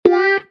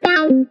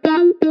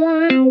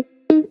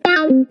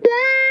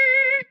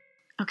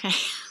Okay.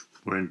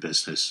 We're in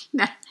business.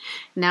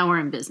 Now we're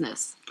in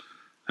business.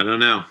 I don't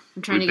know.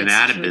 I'm trying We've to been get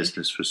out of situated.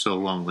 business for so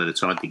long that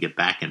it's hard to get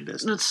back in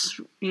business.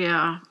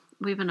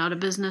 We've been out of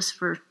business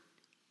for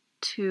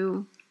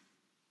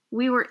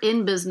we were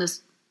in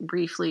business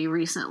briefly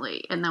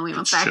recently, and then we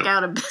went back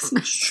out of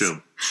business. It's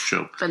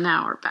true. But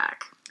now we're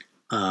back.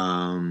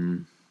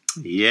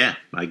 Yeah,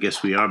 I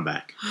guess we are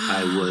back.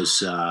 I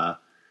was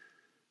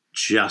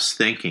just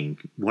thinking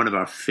one of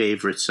our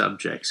favorite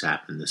subjects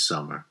happened this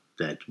summer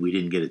that we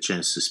didn't get a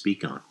chance to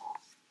speak on.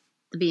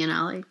 The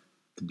Biennale.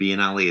 The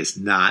Biennale is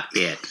not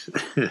it.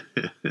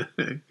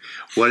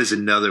 What is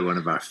another one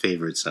of our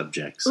favorite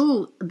subjects?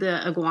 Ooh,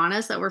 the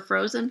iguanas that were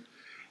frozen?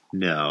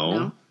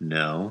 No,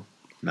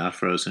 not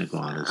frozen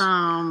iguanas.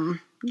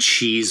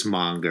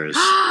 Cheesemongers.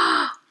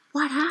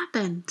 What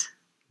happened?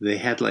 They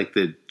had like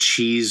the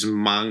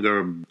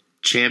cheesemonger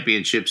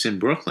championships in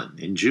Brooklyn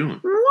in June.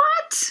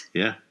 What?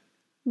 Yeah.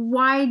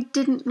 Why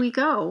didn't we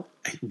go?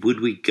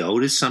 Would we go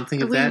to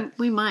something of that?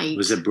 We might. It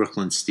was at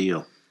Brooklyn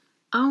Steel.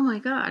 Oh my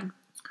God.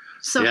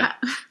 So Yeah.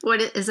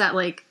 what is that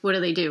like? What do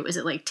they do? Is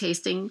it like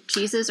tasting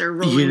cheeses or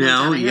rolling them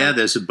down a hill? Yeah,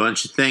 there's a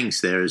bunch of things.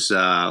 There's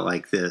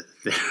the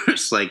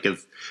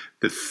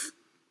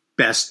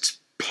best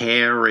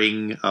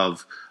pairing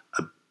of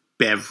a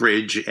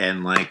beverage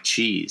and like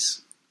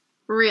cheese.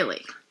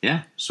 Really?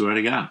 Yeah, swear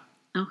to God.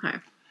 Okay.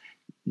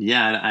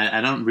 Yeah,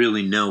 I don't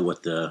really know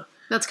what the...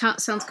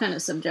 Sounds kind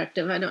of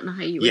subjective. I don't know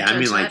how you would Yeah, judge I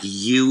mean like that.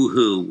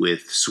 Yoo-hoo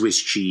with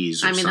Swiss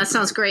cheese or I mean, that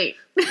sounds great.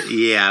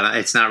 Yeah,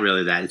 it's not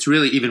really that. It's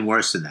really even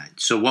worse than that.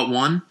 So what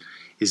won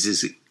is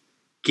this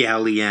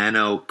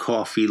Galliano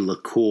coffee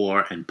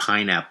liqueur and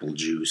pineapple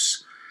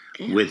juice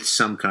with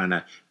some kind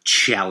of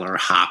cheddar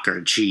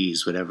hocker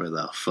cheese, whatever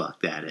the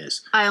fuck that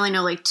is. I only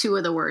know like two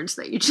of the words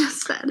that you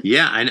just said.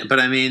 Yeah, I know, but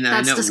I mean,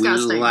 That's I know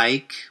disgusting.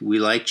 we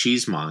like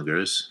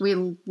cheesemongers.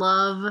 We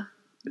love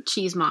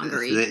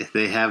cheesemongery.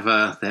 They have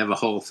a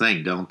whole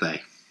thing, don't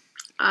they?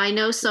 I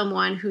know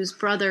someone whose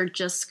brother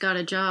just got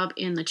a job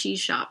in the cheese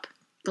shop,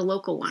 the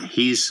local one.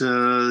 He's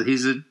a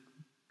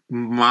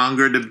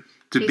monger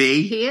to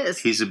be. He is.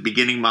 He's a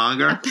beginning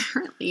monger.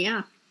 Apparently,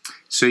 yeah.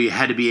 So you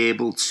had to be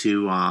able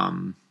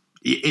to.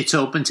 It's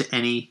open to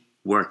any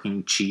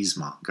working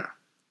cheesemonger.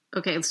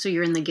 Okay, so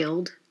you're in the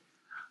guild.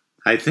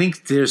 I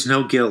think there's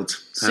no guild.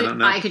 So I don't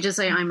know. I could just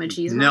say I'm a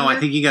cheesemonger. No, I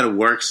think you got to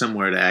work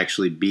somewhere to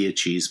actually be a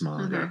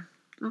cheesemonger.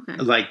 Okay.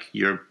 Like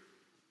your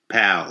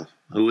pal.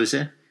 Who is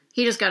it?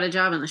 He just got a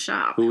job in the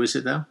shop. Who is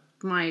it though?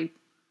 My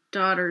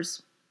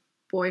daughter's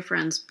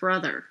boyfriend's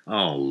brother.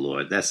 Oh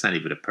Lord, that's not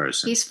even a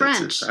person. He's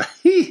That's French.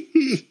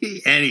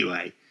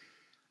 Anyway,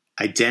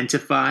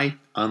 identify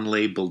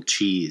unlabeled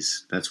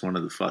cheese. That's one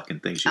of the fucking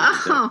things you can do.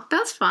 Oh,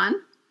 that's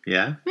fun.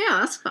 Yeah? Yeah,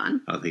 that's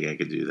fun. I don't think I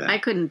could do that. I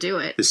couldn't do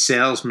it. The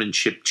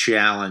salesmanship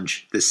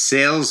challenge. The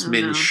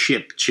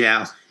salesmanship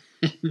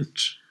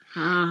challenge.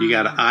 You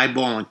got to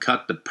eyeball and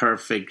cut the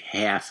perfect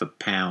half a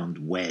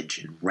pound wedge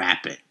and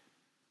wrap it.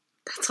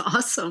 That's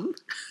awesome.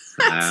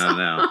 I don't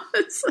know.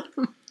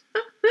 Awesome.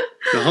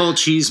 The whole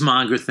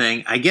cheesemonger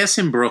thing. I guess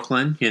in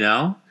Brooklyn,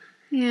 Yeah.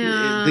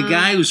 the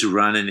guy who's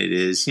running it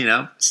is,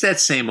 it's that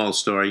same old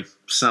story.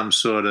 Some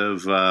sort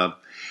of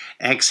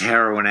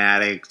ex-heroin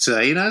addict.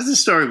 It's the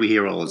story we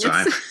hear all the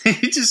time.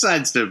 He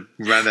decides to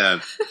run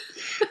a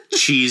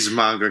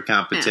cheesemonger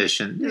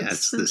competition. Yeah,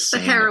 it's the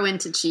same. The heroin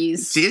to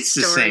cheese. It's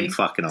the story. same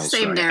fucking old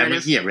Same story.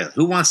 narrative. I mean, yeah, really.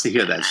 Who wants to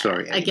hear that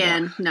story anymore?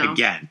 Again, no.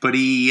 Again. But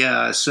he,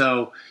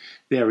 so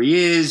there he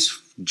is,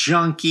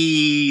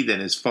 junkie. Then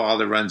his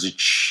father runs a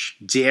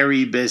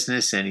dairy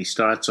business, and he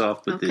starts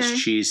off with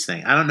this cheese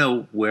thing. I don't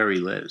know where he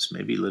lives.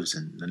 Maybe he lives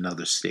in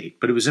another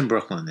state. But it was in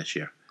Brooklyn this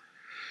year.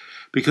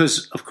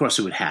 Because, of course,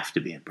 it would have to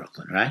be in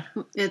Brooklyn, right?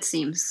 It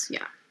seems,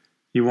 yeah.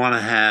 You want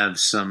to have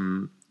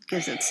some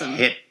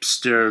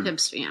hipster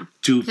yeah.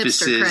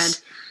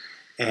 doofuses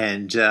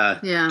and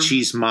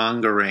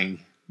cheesemongering.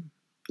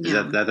 Is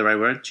that the right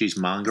word?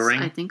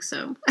 Cheesemongering? I think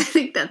so. I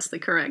think that's the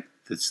correct.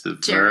 That's the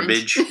gerund.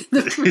 verbiage.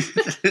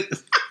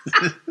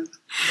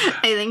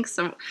 I think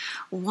so.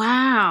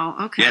 Wow.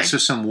 Okay. Yeah, so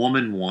some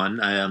woman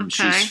won.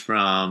 She's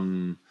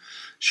from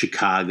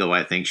Chicago,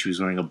 I think. She was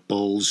wearing a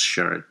Bulls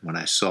shirt when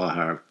I saw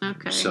her.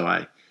 Okay. So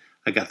I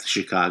got the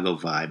Chicago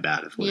vibe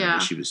out of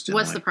whatever she was doing.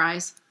 What's the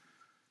prize?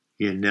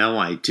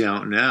 I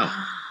don't know.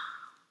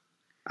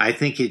 I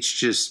think it's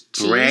just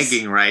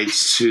bragging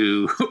rights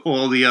to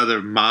all the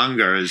other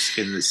mongers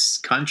in this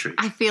country.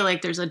 I feel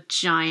like there's a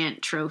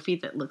giant trophy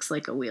that looks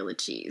like a wheel of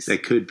cheese.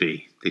 It could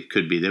be.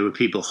 There were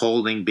people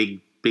holding big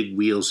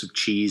wheels of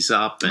cheese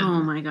up. And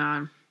oh my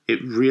God.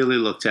 It really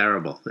looked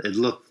terrible.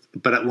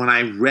 But when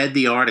I read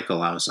the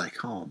article, I was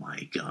like, oh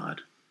my God.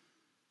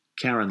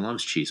 Karen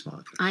loves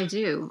cheesemongers. I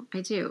do.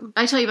 I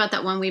tell you about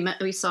that one we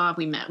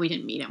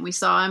didn't meet him. We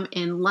saw him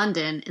in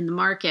London in the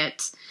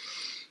market.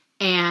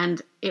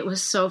 And it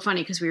was so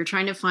funny because we were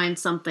trying to find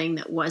something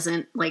that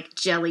wasn't like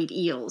jellied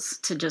eels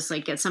to just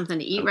like get something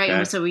to eat, right?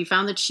 And so we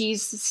found the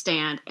cheese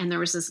stand, and there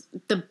was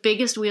the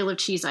biggest wheel of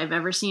cheese I've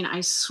ever seen.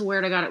 I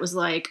swear to God, it was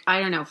like, I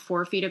don't know,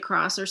 4 feet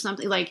across or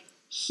something. Like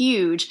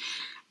huge.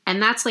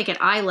 And that's like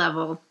at eye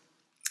level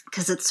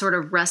because it's sort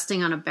of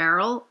resting on a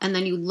barrel. And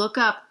then you look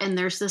up and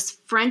there's this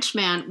French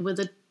man with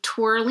a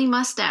twirly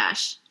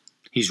mustache.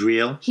 He's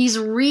real? He's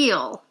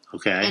real.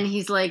 Okay. And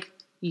he's like,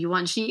 you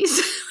want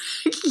cheese?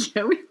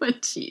 Yeah, we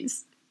want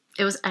cheese.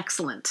 It was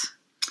excellent.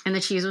 And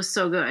the cheese was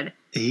so good.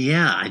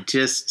 Yeah, I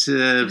just...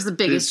 it was the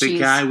biggest cheese. The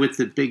guy with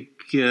the big,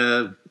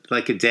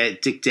 like a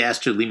Dick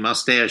Dastardly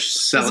mustache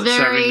serving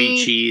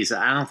me cheese.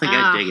 I don't think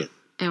I dig it.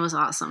 It was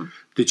awesome.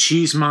 The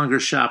cheesemonger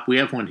shop, we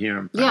have one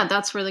here. Yeah,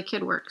 that's where the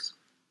kid works.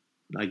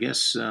 I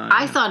guess...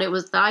 I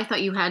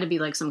thought you had to be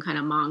like some kind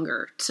of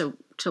monger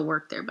to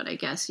work there, but I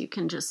guess you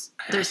can just...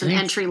 There's an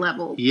entry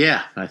level.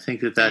 Yeah, I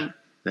think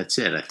that's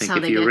it. I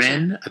think if you're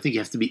in, I think you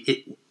have to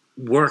be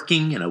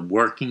working in a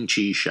working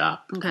cheese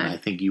shop. Okay. And I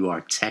think you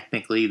are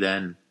technically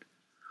then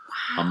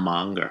a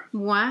monger.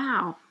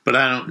 Wow. But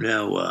I don't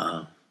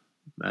know.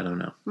 I don't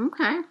know.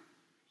 Okay.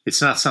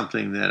 It's not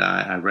something that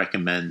I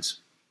recommend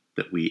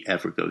that we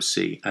ever go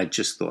see. I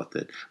just thought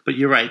that. But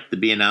you're right. The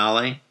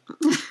Biennale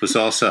was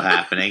also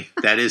happening.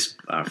 That is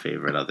our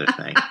favorite other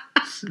thing.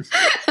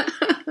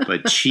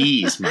 But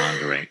cheese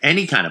mongering.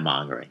 Any kind of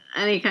mongering.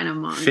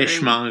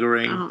 Fish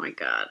mongering. Oh, my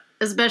God.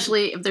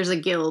 Especially if there's a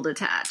guild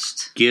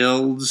attached.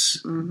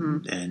 Guilds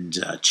and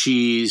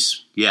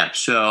cheese. Yeah,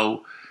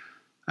 so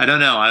I don't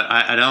know.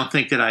 I don't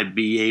think that I'd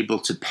be able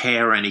to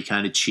pair any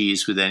kind of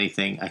cheese with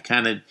anything. I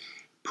kind of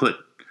put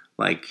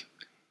like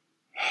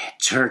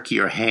turkey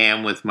or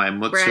ham with my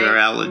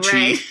mozzarella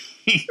cheese.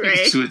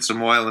 Right. With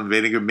some oil and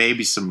vinegar,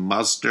 maybe some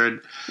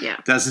mustard. Yeah.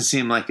 Doesn't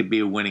seem like it'd be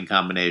a winning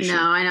combination.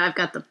 No, I know. I've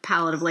got the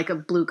palate of like a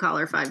blue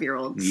collar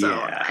 5-year-old. So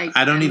yeah.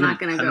 I don't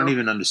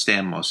even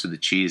understand most of the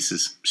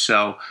cheeses.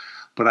 So,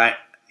 but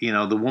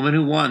the woman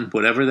who won,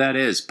 whatever that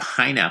is,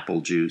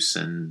 pineapple juice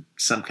and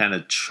some kind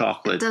of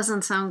chocolate. It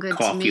doesn't sound good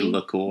coffee to me,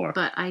 liqueur.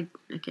 But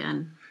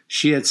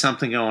she had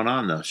something going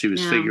on though. She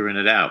was figuring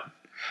it out.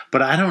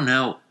 But I don't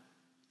know.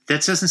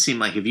 That doesn't seem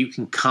like if you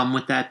can come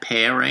with that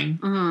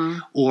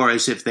pairing, or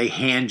as if they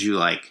hand you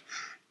like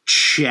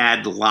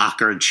Chad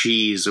Locker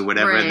cheese or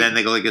whatever, and then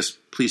they go like this,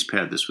 please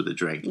pair this with a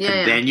drink.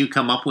 Then you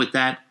come up with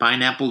that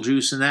pineapple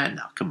juice and that?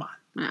 No, come on.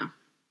 No.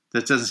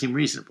 That doesn't seem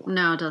reasonable.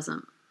 No, it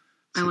doesn't.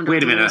 Like,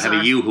 wait a minute, I have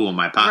a Yoo-hoo in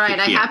my pocket here.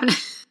 Right, I happen to...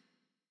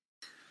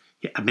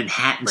 Yeah, a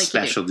Manhattan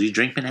Special. Do you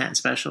drink Manhattan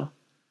Special?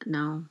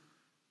 No.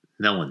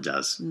 No one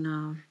does.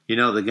 No. You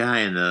know, the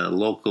guy in the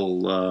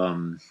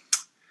local...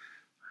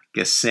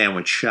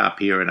 sandwich shop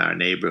here in our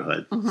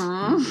neighborhood,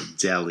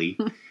 deli,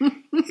 a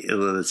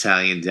little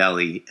Italian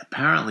deli.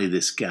 Apparently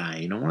this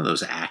guy, one of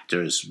those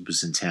actors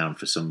was in town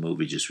for some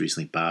movie just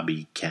recently,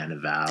 Bobby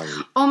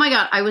Cannavale. Oh my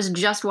God, I was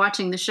just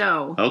watching the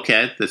show.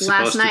 Okay, that's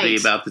supposed to be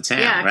about the town,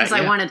 yeah,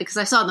 right? Because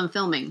I saw them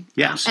filming.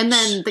 Yes. And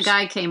then the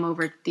guy came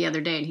over the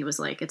other day and he was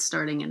like, it's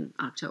starting in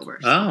October.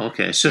 So. Oh,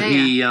 okay. So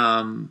he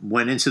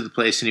went into the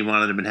place and he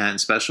wanted a Manhattan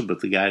Special, but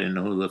the guy didn't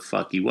know who the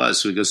fuck he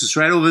was. So he goes, it's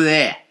right over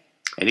there.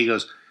 And he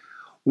goes,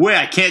 where?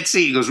 I can't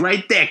see. He goes,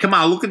 right there. Come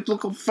on, look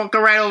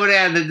fucker right over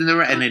there.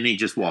 And then he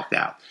just walked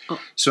out. Oh.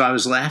 So I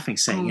was laughing,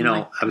 saying,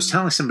 I was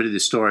telling somebody the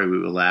story. We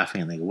were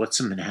laughing, and they go, what's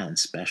a Manhattan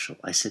Special?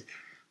 I said,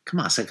 come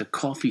on, it's like a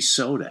coffee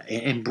soda.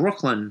 In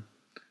Brooklyn,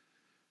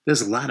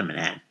 there's a lot of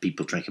Manhattan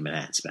people drinking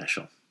Manhattan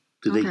Special.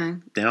 They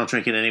don't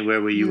drink it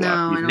anywhere where you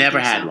are? You've never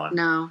had one?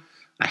 No.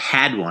 I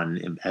had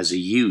one as a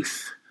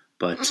youth,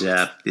 but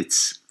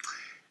it's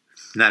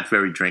not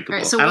very drinkable.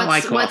 Right, so I don't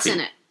like coffee. What's in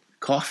it?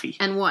 Coffee.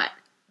 And what?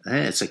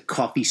 It's a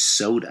coffee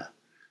soda.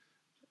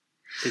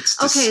 It's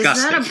disgusting. Okay,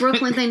 is that a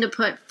Brooklyn thing to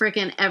put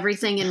frickin'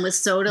 everything in with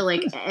soda,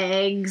 like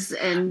eggs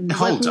and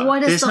hold on?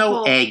 What is There's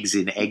no eggs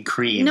in egg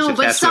creams. No, if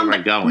that's where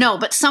we're going. No,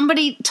 but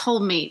somebody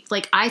told me,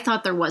 like I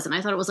thought there wasn't.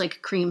 I thought it was like a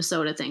cream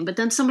soda thing. But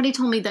then somebody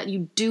told me that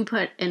you do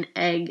put an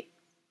egg.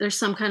 There's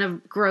some kind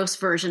of gross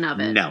version of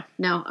it.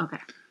 No. Okay.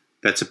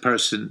 That's a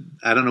person.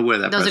 I don't know where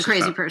that. That was a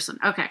crazy person.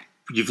 Okay.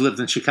 You've lived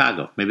in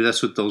Chicago. Maybe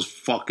that's what those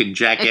fucking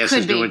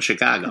jackasses do in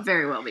Chicago. Could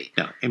very well be.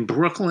 No, in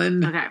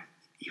Brooklyn,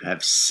 you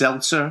have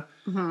seltzer,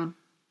 you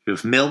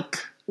have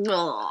milk,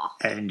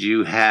 and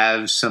you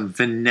have some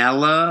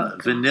vanilla,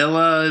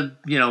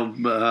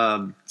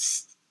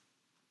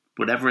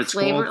 whatever it's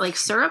flavor, called. Like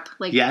syrup?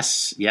 Like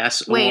Yes.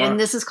 Wait, and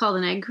this is called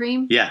an egg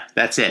cream? Yeah,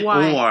 that's it.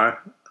 Why?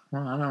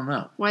 Well, I don't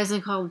know. Why is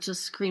it called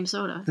just cream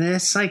soda?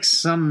 It's like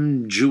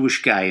some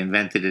Jewish guy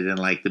invented it in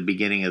like the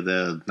beginning of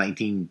the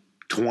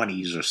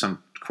 1920s or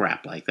some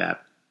crap like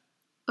that.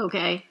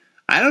 Okay.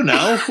 I don't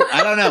know.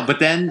 But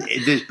then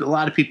there's a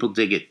lot of people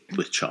dig it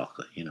with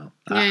chocolate,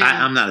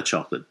 I'm not a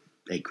chocolate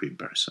egg cream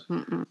person.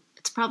 Mm-mm.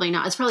 It's probably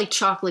not. It's probably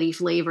chocolatey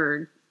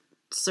flavored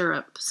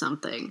syrup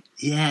something.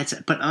 Yeah,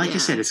 but like I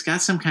said, it's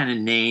got some kind of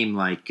name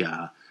like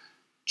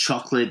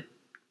chocolate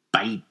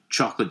bite,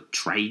 chocolate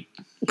trite.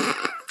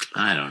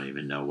 I don't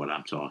even know what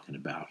I'm talking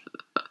about.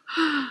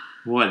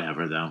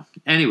 Whatever, though.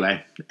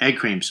 Anyway, egg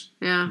creams.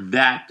 Yeah.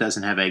 That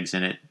doesn't have eggs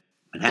in it.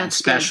 Manhattan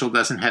Special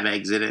doesn't have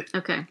eggs in it.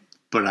 Okay.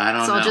 But I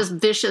don't know. It's all just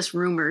vicious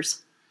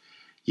rumors.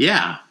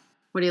 Yeah.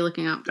 What are you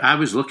looking up? I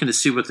was looking to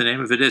see what the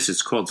name of it is.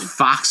 It's called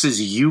Fox's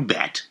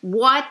U-Bet.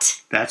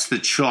 What? That's the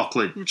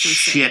chocolate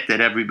shit that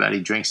everybody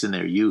drinks in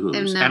their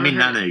Yoo-Hoos. I mean,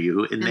 not in their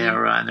Yoo-Hoo, in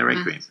their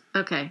egg cream.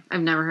 Okay,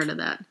 I've never heard of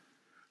that.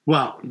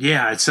 Well,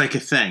 yeah, it's like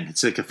a thing.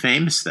 It's like a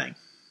famous thing.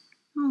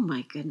 Oh,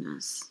 my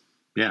goodness.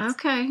 Yeah.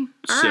 Okay.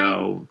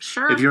 So,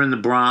 if you're in the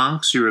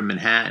Bronx, you're in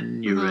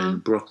Manhattan, you're in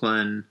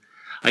Brooklyn,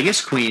 I guess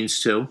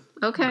Queens, too.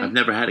 Okay. I've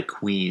never had a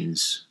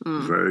Queens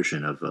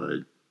version of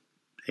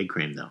egg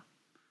cream, though.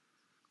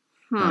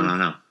 I don't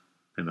know.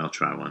 Maybe I'll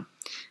try one.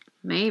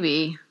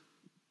 Maybe.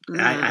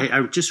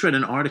 I just read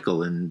an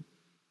article in,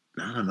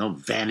 I don't know,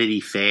 Vanity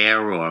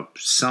Fair or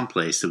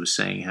someplace that was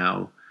saying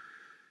how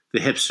the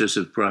hipsters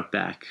have brought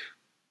back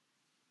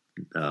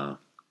the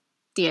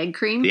egg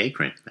cream? The egg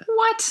cream.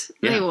 What?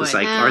 Yeah, they would. It's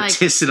like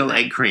artisanal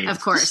egg cream.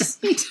 Of course.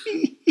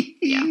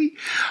 Yeah.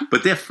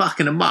 But they're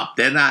fucking them up.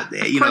 They're not,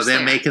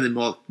 they're making them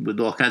all with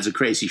all kinds of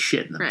crazy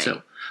shit in them. Right.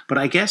 So, but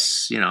I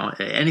guess,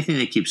 anything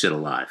that keeps it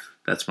alive.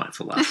 That's my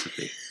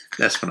philosophy.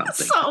 That's what I'm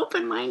thinking. So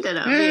open-minded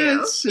of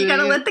you. You got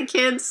to let the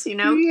kids,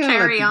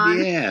 carry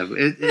on. Yeah,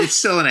 it's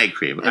still an egg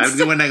cream. When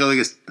I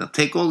go, I'll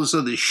take all this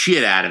other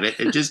shit out of it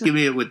and just give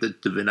me it with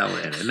the vanilla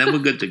in it, and then we're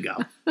good to go.